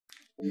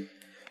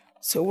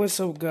So what's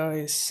up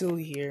guys,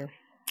 Silly here.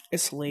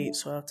 It's late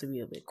so I have to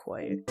be a bit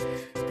quiet.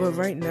 But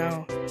right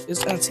now,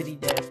 it's Entity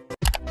Day.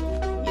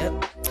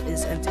 Yep,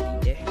 it's Entity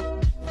Day.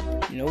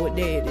 You know what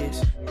day it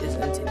is? It's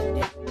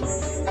Entity Day.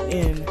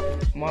 And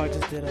Ma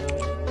just did a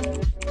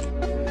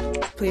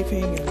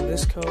plaything in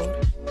this code.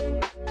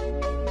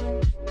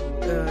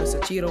 It's a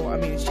Cheeto, a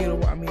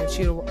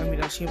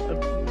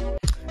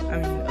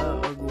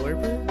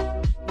glorper.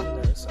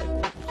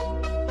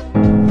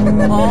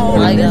 Oh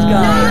my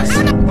god.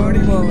 Party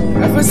mode.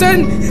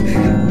 FSN!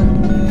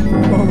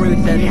 What were they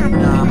saying?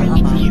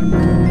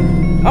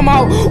 Nah, I'm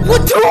out.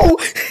 What the?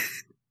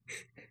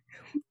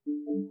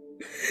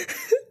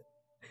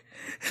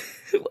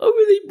 Why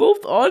were they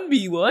both on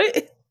me?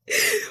 What?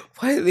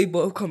 Why did they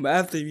both come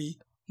after me?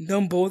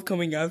 Them both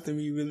coming after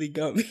me really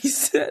got me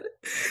sad.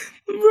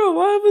 Bro,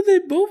 why were they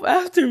both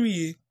after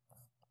me?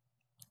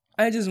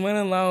 I just went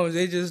in lounge.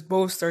 They just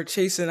both start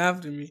chasing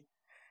after me.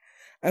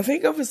 I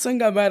think if his son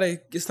got mad, I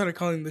started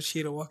calling him the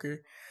Cheetah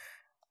Walker.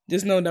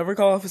 Just know, never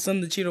call off his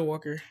son the Cheetah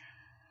Walker.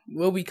 You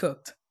will be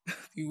cooked.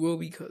 You will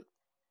be cooked.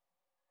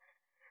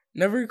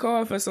 Never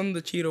call off his son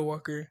the Cheetah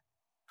Walker.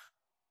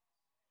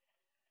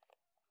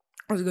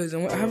 Alright guys, I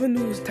have a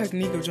new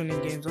technique of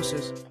joining games. That's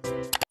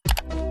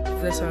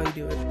how you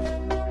do it.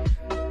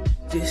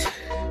 Just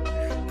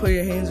put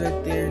your hands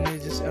right there and they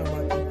just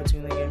unlock in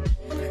between the game.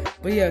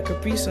 But yeah,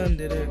 Capri Sun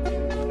did it.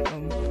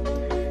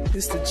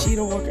 This the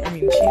Cheetah Walker.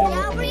 Did you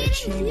guys make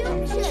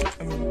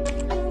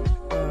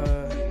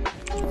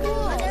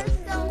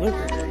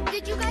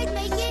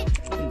it?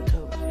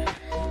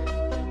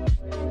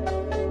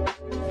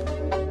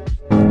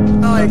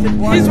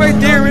 He's right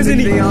there, isn't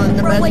he?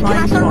 Bro, wait, can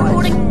I start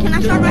recording? Can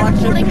I start my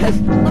recording?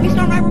 Let me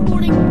start my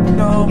recording.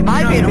 no, you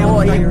might be in a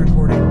boy.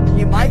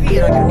 You might be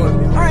in a boy.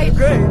 Alright.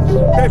 Good.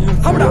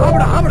 I'm gonna.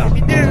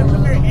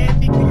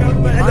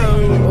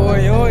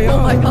 Oi.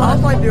 Oh my god,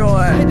 how's my doing?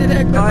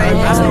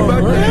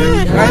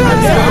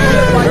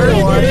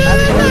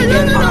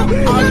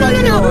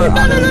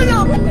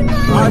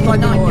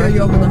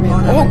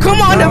 Oh,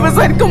 come on,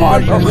 Emerson, come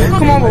on, bro.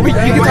 Come on, bro. We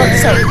can talk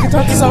this out. We can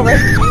talk this out, right?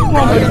 Come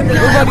on, buddy.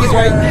 Everybody's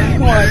right.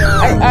 Come on.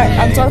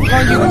 I'm sorry for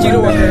calling you the Cheetah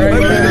Walker, right? We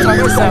can talk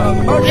this out.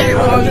 Okay,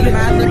 come on. Talk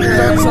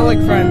this out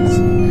like friends.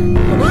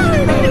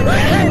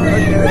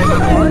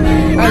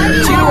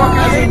 Cheetah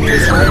Walker isn't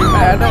just right.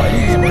 I know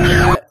he's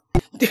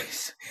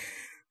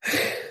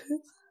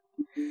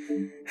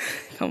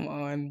Come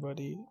on,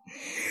 buddy.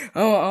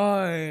 Come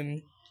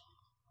on.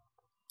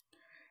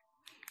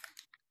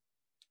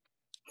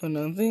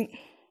 Another thing.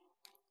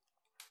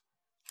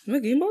 Is my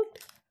game bugged?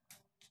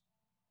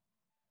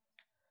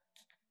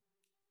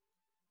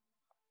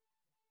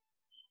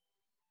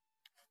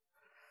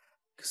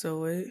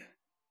 So wait.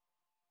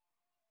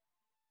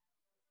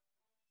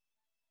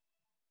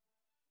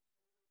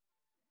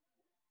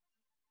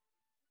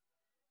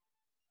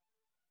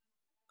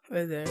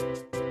 Right there.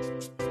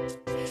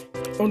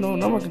 Oh no,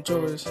 not my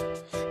controllers.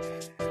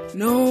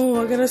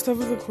 No, I gotta stop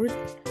the recording.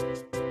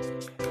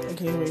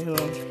 Okay, wait, hold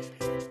on.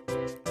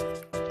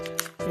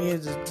 Yeah,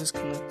 just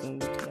disconnect them.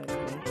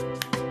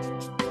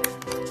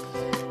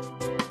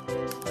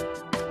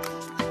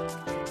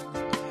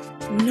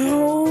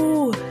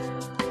 No!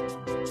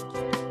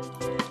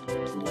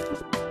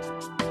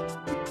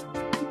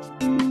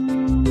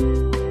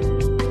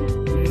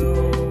 No.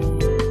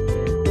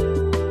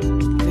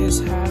 This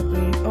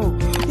happened. Oh,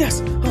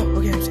 yes! Oh,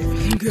 okay, I'm safe.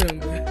 I'm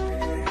good.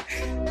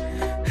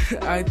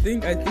 I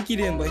think he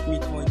didn't like me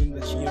calling him the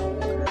Cheetah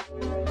Walker.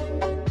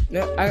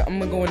 No, I'm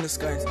gonna go in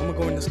disguise.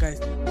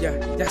 Yeah,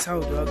 that's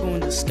how I do. I'll go in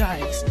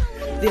disguise.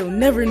 They'll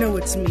never know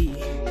it's me.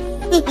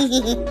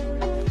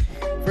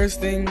 First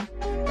thing,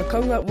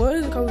 what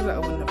is the color that I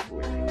would never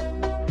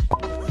wear?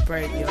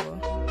 Bright yellow.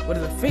 What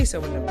is the face I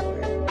would never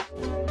wear?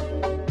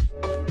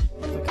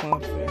 The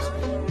clown face. I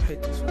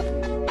hate this one.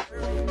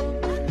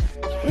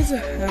 What is a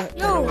hat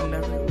that I would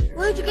never wear?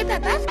 Where did you get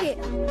that basket?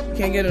 You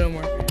can't get it no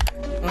more.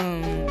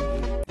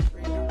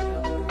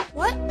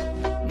 What?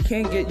 You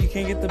can't get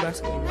the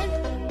basket anymore.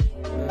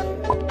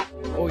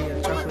 Oh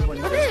yeah, chocolate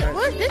bunny.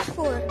 What is this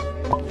for?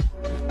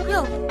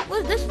 Yo,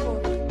 what is this for?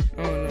 I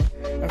don't know.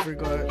 I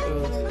forgot.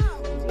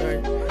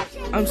 Alright.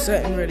 I'm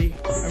set and ready.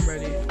 I'm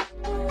ready.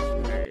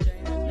 Alright.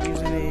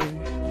 Username.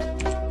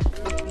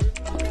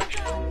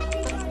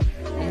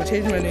 I'm gonna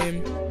change my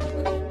name.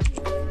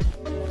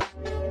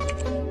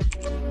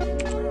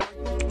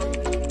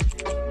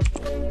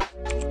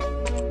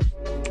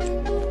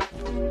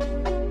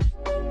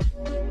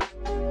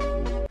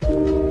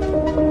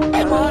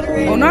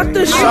 Oh, not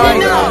the shy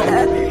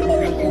guy.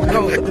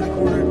 No.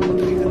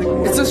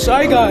 It's a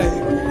shy guy.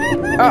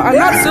 I'm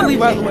not silly,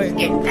 by the way.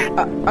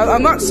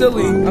 I'm not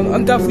silly.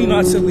 I'm definitely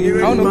not silly. I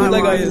don't know who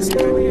that guy is.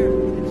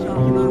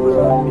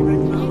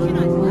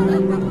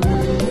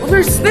 Oh,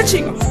 they're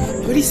snitching.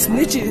 But he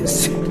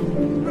snitches.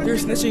 They're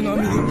snitching on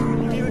me.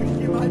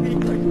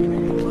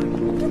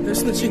 They're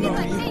snitching on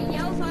me.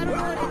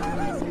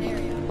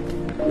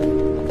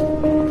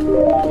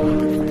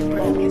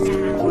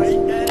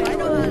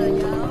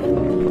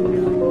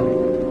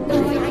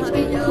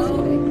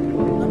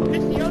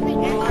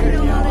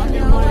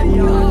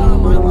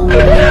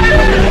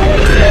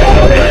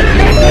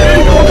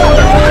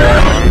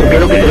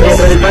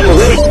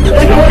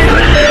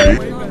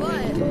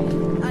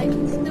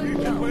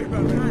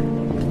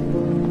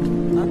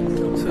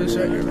 Just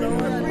shut your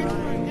mouth.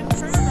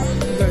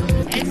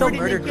 It's no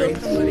murder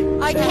grades.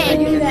 I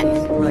can't do that.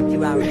 For like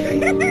 2 hours.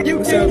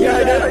 What's up?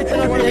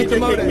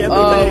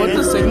 What's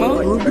the Sigma?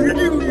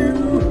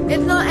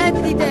 It's not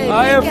empty day.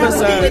 I have It's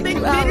facade.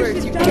 2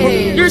 hours. You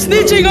can't. You're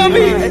snitching on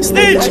me!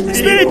 Snitch!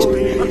 Snitch!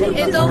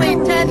 It's only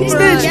 10 for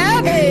Snitch.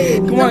 Gab.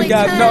 Come on,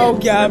 Gab. No,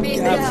 Gab.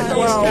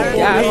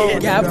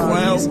 Gab,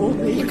 please.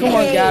 Come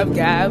on,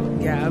 Gab.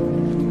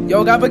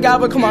 Yo,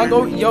 Gabba, come on,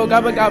 go. Yo,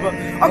 Gabba.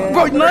 Oh,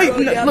 bro,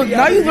 look,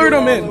 now you lured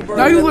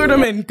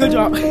him in. Good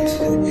job.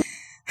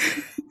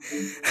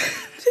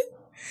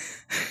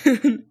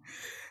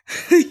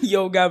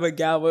 Yo,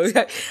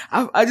 Gabba.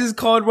 I just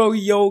called bro,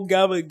 yo,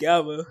 Gabba.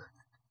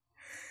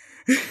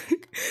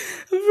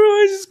 Bro,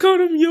 I just called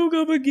him yo,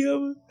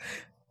 Gabba.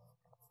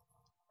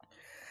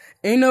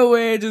 Ain't no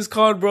way I just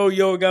called bro,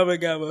 yo,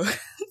 Gabba.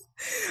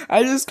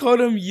 I just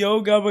called him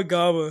yo, Gabba.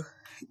 Gabba.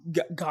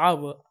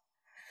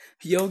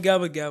 Yo,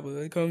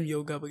 Gabba. I call him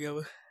yo, Gabba.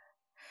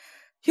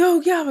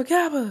 Yo,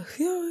 Gabba.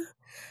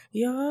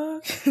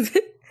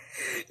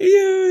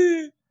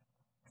 Yo.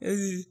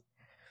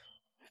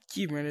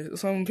 Keep running.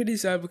 So I'm pretty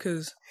sad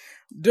because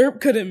Derp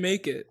couldn't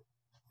make it.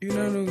 You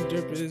know who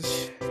Derp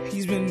is.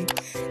 He's been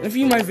in a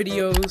few of my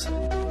videos.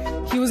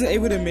 He wasn't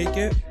able to make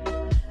it.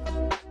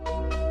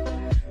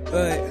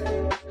 But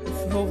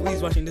hopefully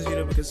he's watching this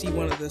video because he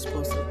wanted this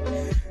posted.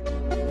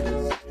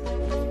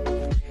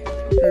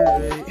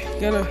 Alright.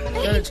 Gotta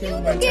change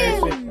my entire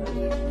fit.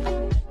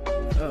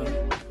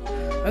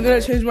 I'm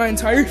gonna change my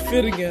entire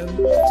fit again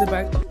to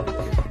back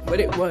what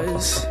it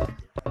was.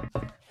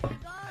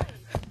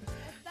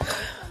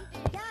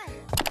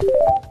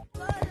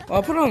 Well,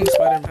 I'll put on the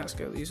spider mask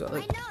at least. I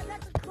know,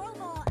 that's a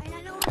crowbar, and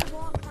I know how to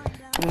walk like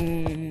that.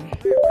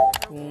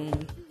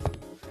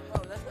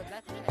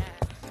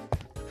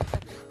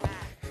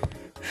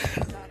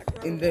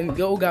 And then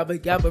Yo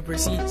Gabba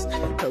proceeds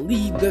to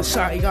lead the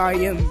Shy Guy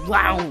in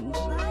lounge.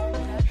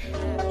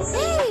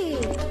 Hey!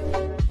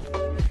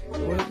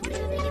 What?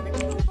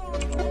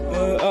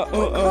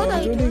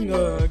 I'm joining, I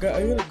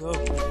gotta go.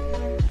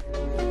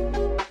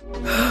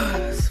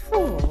 It's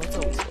full. It's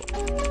always full.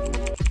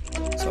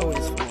 It's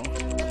always full.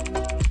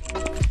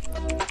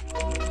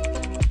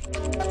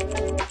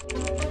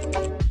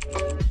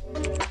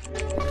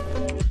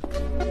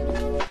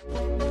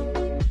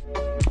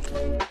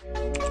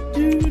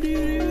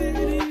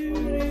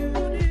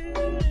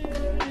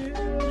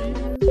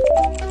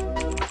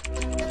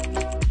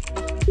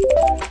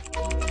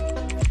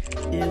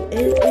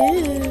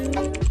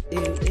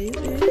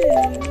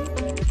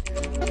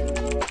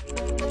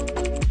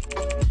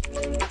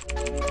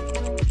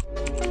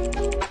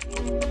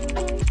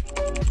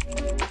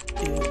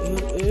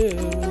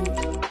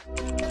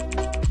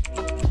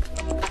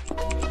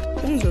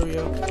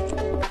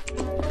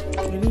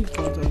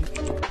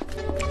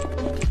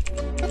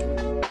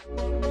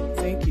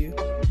 Thank you.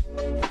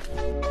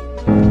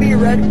 Be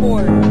red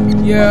for.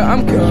 Yeah,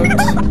 I'm cooked.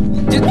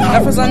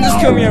 Just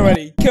kill me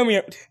already. Kill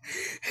me.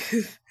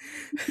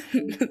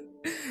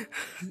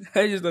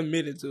 I just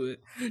admitted to it.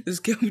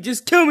 Just kill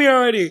me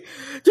already.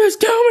 Just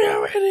kill me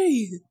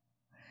already.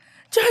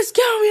 Just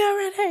kill me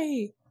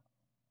already.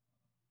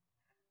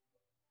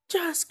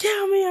 Just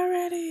kill me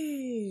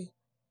already.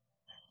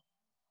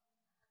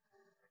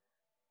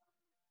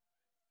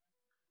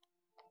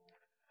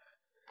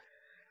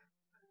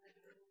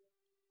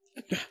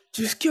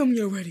 Just kill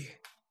me already.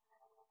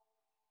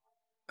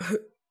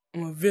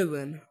 I'm a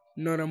villain,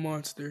 not a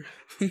monster.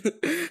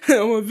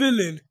 I'm a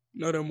villain,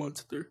 not a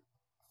monster.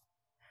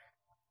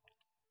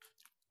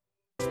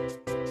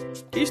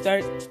 Can you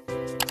start?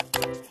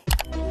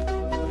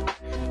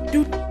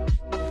 Dude.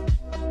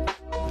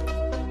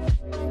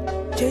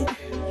 Okay.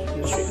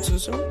 Straight into the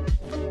song.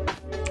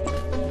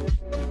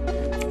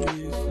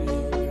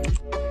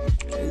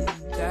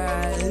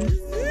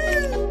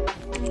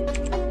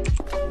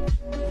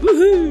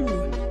 Woohoo!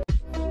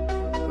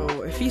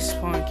 Oh, if he's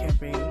spawn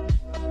camping.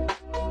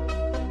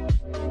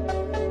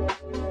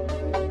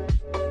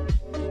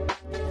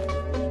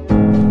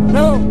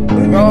 No.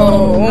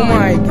 Oh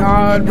my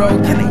god, bro.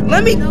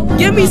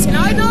 Give me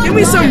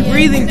some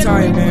breathing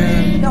time,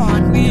 man.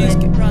 Please.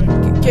 Can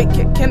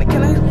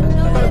I?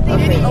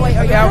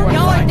 Okay, I'll run.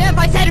 Y'all are deaf,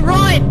 I said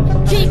run!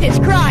 Jesus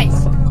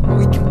Christ!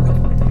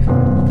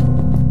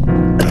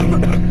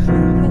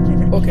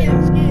 Okay.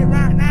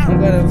 I'm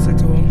glad I listened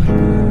to him.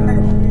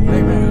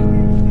 Hey,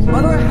 man.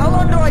 By the way, how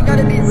long do I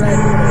gotta be red?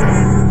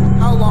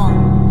 How long?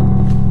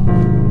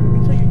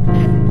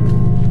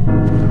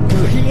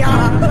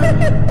 Yeah.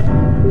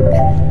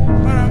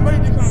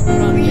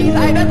 Please,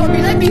 I beg of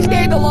you, let me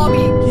stay in the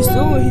lobby. He's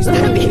still.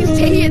 Let me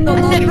stay in the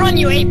lobby. I said run,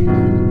 you ape.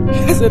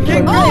 He said,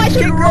 Get Oh, I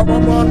should rub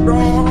on, bro.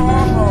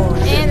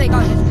 And they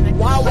got this.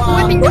 Wow, wow.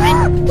 Whipping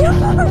red.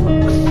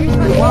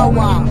 Wow,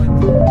 wow.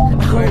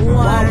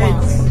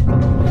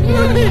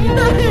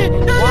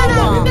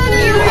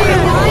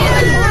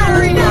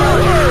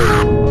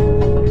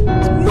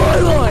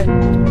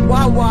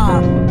 Wow,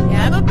 wow.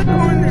 Yeah, I'm up the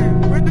corner.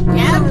 Where's the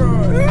camera?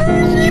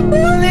 She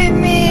bullied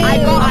me. I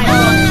got.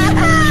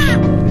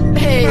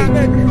 Hey.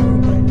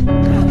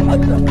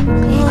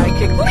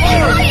 kicked. Why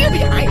are you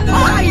behind me?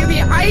 Why are you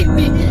behind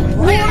me?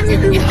 Why are you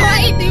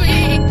behind me?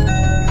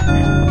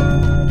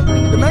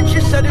 The man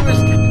just said it was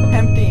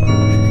tempting.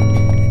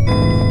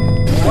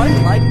 What?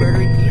 Like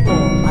murdering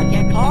people? I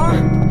can't car.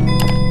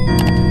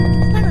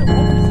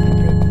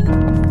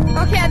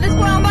 Okay, at this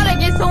point, I'm about to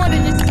get someone to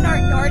just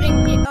start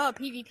guarding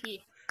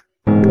PvP.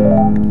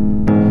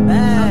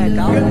 Man,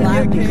 I'll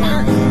laugh you.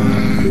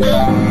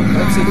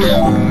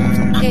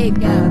 Hey,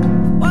 Gab.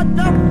 What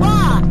the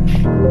fuck?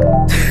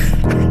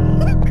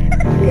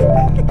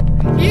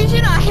 You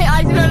should not hit.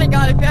 I swear to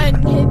God, if you're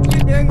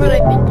doing what I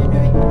think you're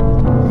doing.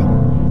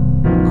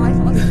 Oh, I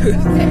saw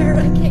something there.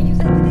 I can't use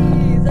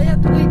these. I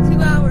have to wait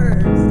 2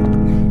 hours.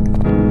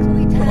 It's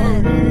only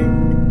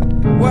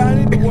 10. Well, I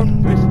need to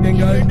warm this thing,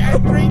 guys.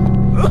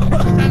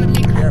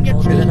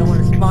 Careful, because I don't want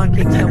to spawn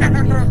kick someone.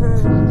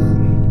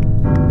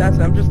 That's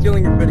it, I'm just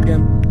stealing your foot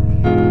again.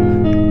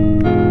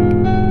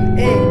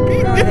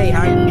 Hey,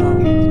 how you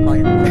doing?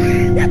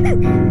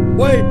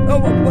 Wait, oh,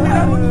 what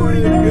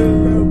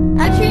happened?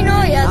 Actually,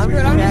 no, yeah, screw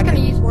it. I'm just gonna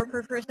use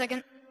Warper for a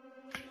second.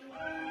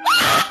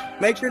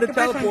 Make sure to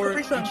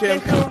teleport, Chimp.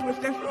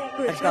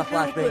 I just got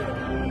flashbang.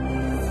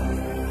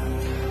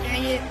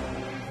 Dang it.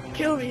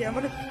 Kill me, I'm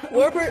gonna...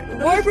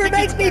 Warper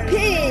makes me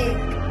pink!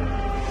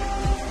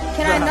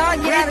 Can I not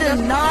get out of does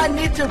this? not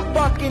need to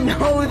fucking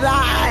know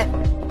that!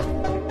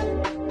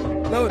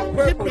 No, it's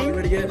purple, you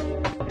idiot.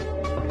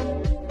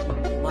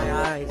 My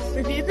eyes.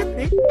 Is it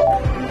pink?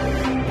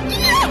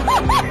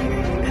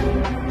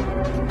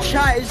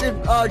 Chat, is it,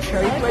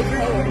 cherry flavor?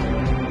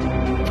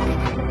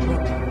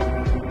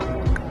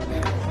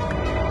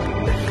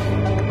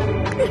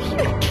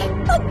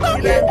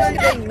 Yeah, I'm trying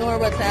to ignore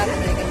what's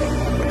happening.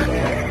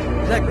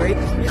 Is that grape?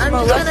 I'm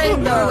trying to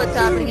ignore what's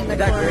happening in the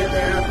corner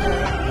there.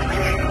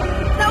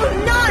 That was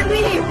not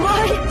me!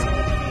 What?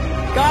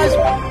 Guys,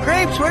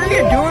 Grapes, what are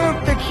you doing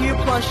with the Q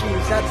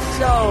plushies? That's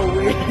so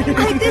weird.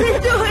 I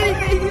didn't do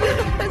anything!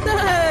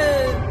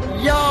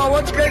 Yo,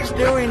 what's Grapes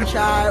doing,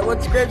 chat?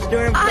 What's Grapes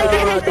doing with I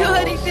didn't do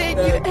anything,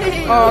 you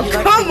hate. Oh,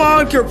 come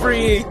on,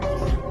 Capri!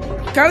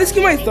 Can I at least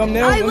get my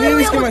thumbnail? I Let me at literally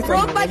least get my almost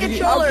broke my thumbnail.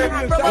 controller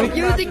from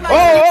abusing my...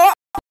 Oh!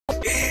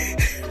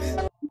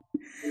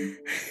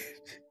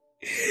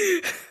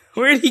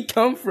 Where'd he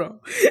come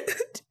from?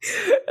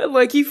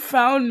 Like, he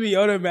found me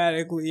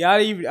automatically. I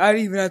didn't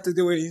even have to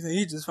do anything.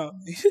 He just found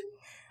me.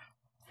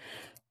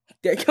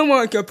 Yeah, come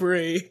on,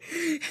 Capri.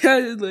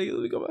 I just like,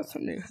 let me go back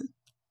thumbnail.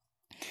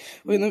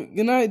 Wait,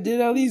 did I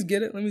at least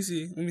get it? Let me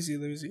see.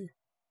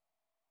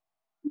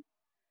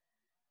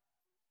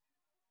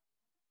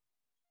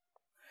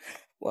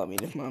 Well, I mean,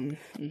 if my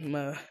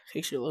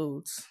picture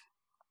loads.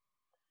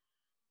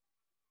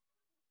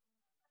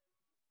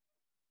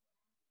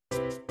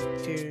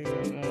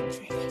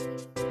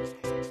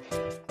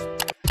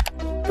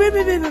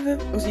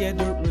 Oh, see, I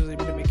don't really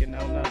want to make it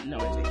now. No, I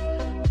see.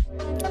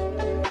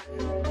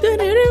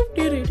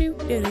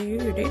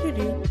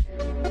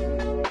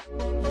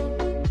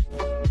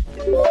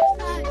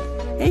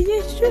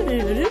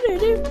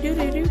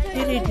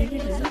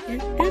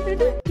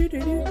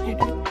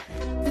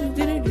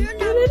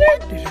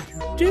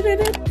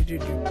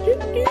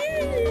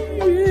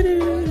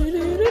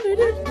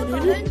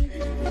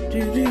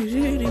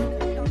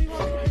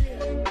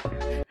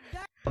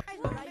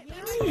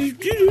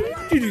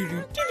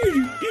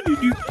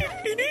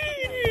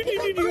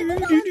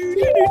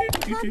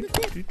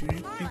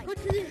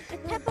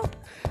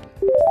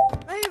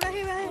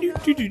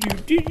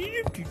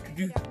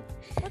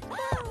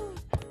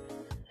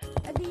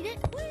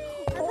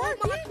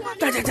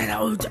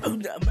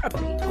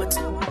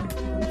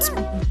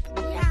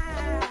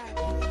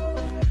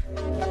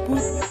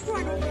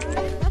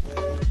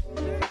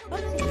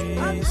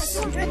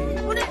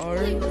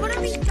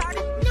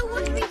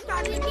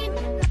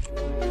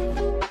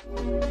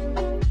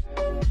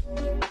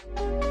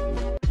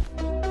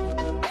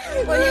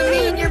 What do you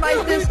mean you're my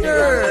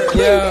sister?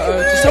 Yeah,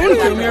 did someone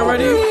kill me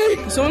already?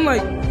 Did someone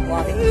like...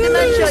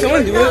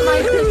 Someone do it?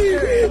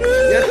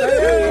 Yes,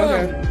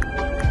 okay.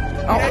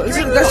 Oh,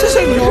 that's just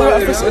like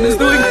what Episode is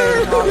doing.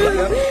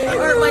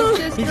 You're my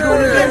sister.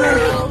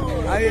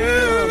 I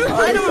am. I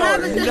don't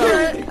have a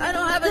sister. I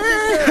don't have a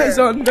sister. I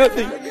saw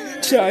nothing.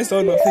 Chat, I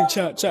saw nothing.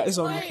 Chat, I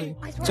saw nothing.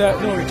 Chat,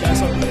 don't worry, chat, I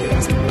saw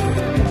nothing.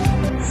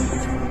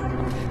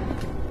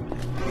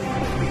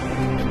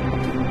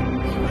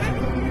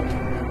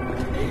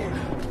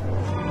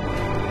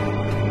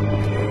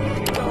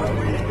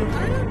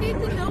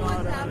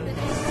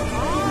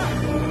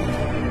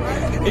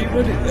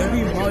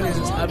 Every mod is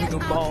just having a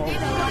ball.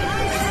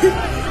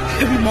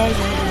 Every mod is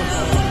having a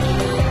ball.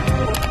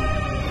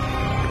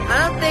 I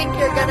don't think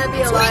you're gonna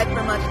be alive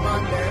for much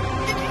longer.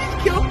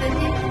 Killed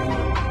Mindy.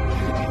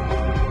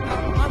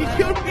 You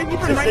killed Mindy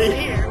from right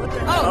here.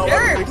 Oh,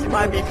 dirt! It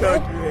might be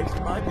cooked, Riggs.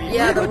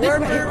 Yeah, the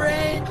warfare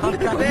range.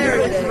 There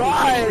it is.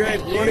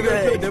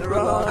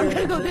 I'm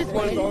gonna go this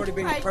way. Already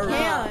being I perfect.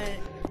 can't.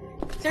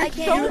 There's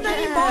so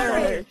many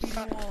bars.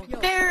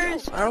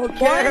 There's I don't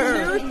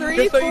care. 1, 2, 3,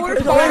 Just so you 4, can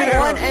There's only 5.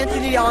 one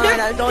entity on.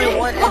 There's only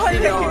one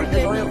entity on.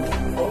 There's only...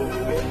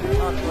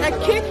 That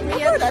kicked me.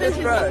 That is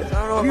gross.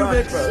 I don't know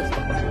if that's gross.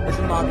 It's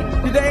a lobby.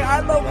 Today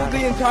I leveled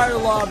the entire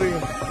lobby.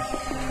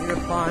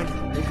 You're fine.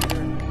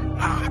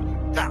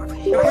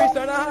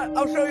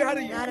 I'll show you how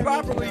to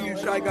properly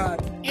use Shy Guy.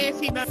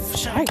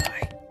 Shy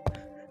Guy.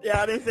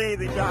 Yeah, I didn't say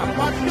anything, John.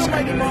 He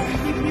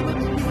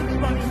looks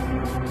funny.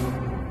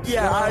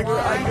 Yeah, I agree.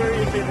 I agree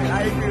with you. I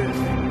agree with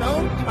you.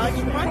 Don't touch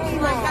Mighty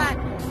Oh my god.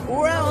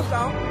 Or else,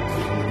 though.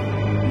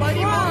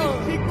 Mighty Mom is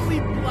secretly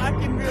black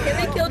and blue. Can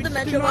we kill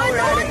Dementia No, Mom?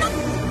 no,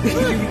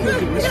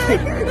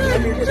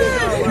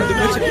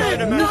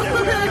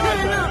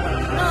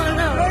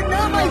 You're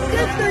not my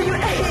sister, you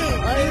hate!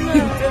 I don't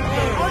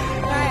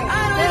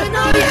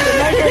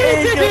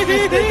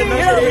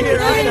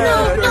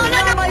know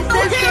not my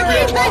sister!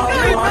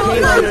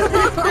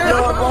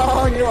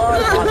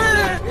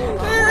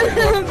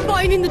 I'm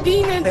fighting the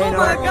demons, oh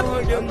my god!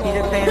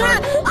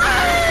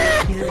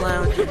 He's in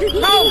lounge.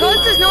 No,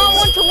 Ghost does not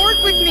want to work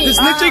with me! The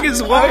snitching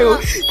is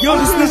wild. Yo,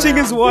 the snitching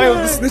is wild.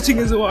 The snitching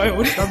is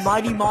wild. The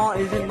Mighty Maw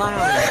is in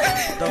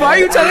lounge. Why are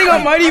you telling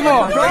on Mighty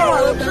Maw?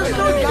 Bro, it's just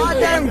so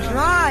goddamn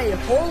dry.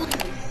 Holy.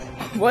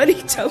 Why are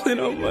they telling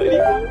on Mighty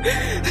Maw?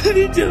 What are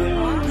they telling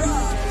on?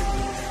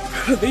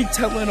 Bro, they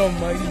telling on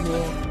Mighty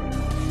Maw.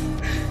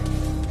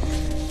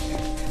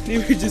 They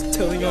were just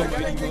telling on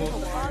Mighty Maw.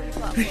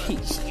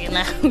 You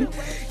know,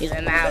 he's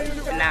an out.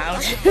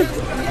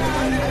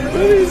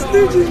 Bro, he's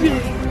snitching me.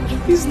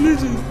 He's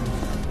snitching.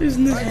 He's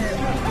snitching.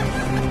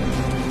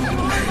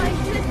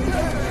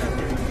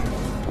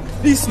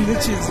 These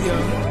snitches, yo.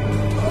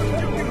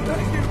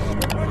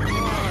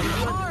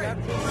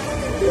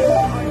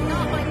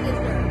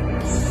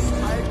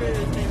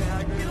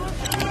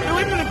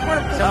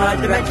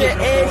 Dementia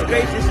is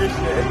Grace's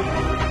sister.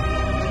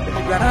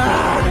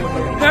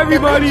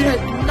 Everybody.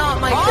 Not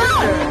my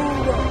sister!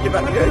 Get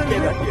back here.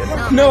 Get back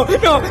here. No,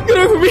 get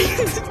over me.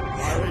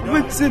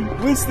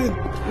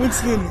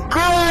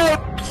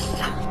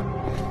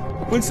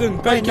 Winston,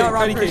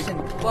 patty cake.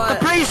 What?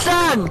 I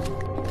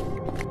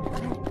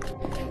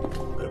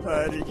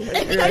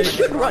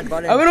should run. I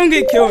don't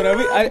get killed.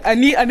 I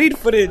need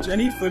footage.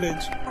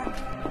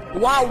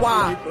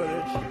 Wow.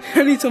 I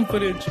need some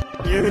footage.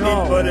 You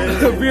need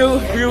footage. Real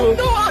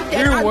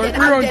work.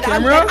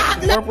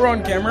 We're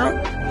on camera.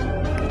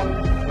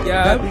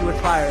 Yeah. That was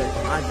fired.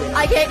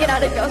 I can't get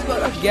out of ghost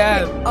mode.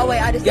 Yeah. Oh wait,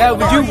 I just Yeah,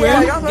 would you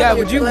win? Yeah,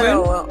 would you win?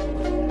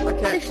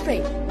 Let it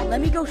straight. Let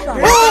me go shop.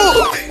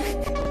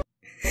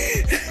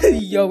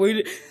 Yo,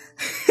 wait.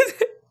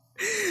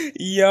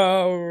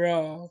 Yo,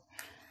 bro.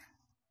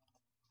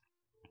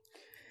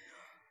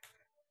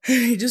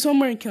 Just one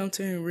more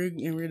encounter and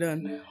we're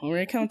done. One more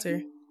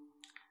encounter.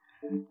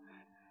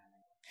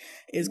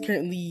 It's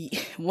currently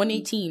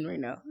 1:18 right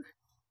now.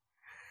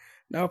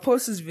 Now I'll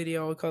post this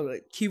video. I'll call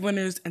it Key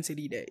Winners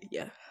NCD Day.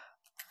 Yeah.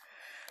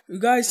 You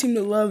guys seem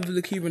to love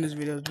the Key Winners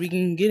videos. We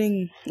can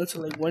getting up to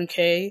like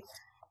 1K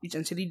each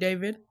NCD Day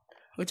vid,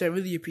 which I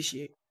really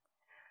appreciate.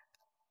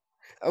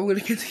 I'm gonna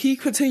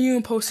keep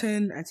continuing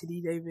posting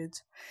NCD Day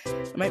vids.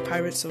 I might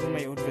pirate some of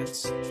my old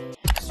vids.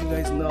 So you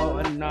guys know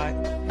I'm not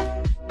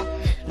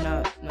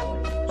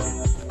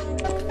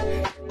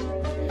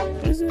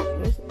what is it?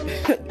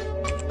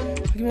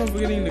 I keep on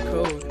forgetting the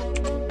code.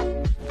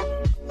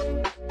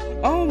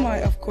 Oh my,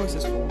 of course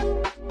it's full.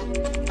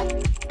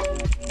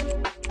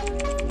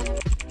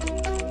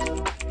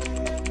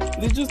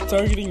 They're just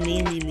targeting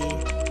mainly me.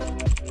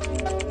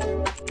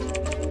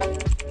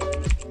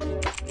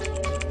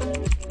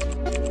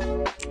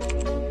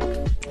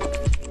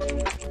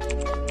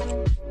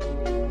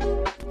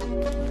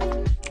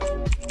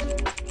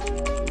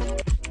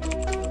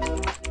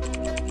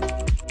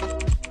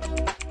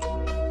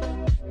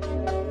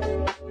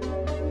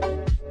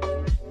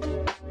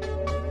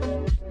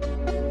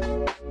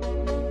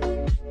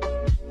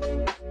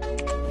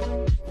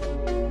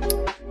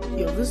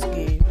 This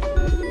game.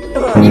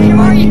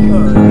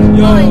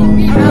 Yo,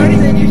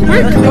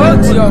 we're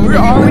cooked, yo. We're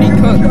already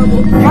cooked.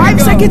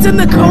 5 seconds in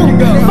the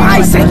code.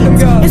 5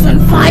 seconds. It's been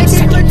 5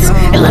 seconds.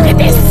 And look at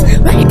this.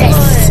 Look at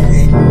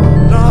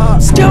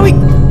this. Joey,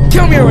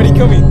 kill me already.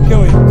 Kill me.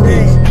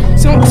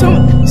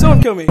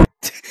 Someone kill me.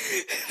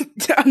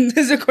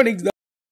 This recording's done.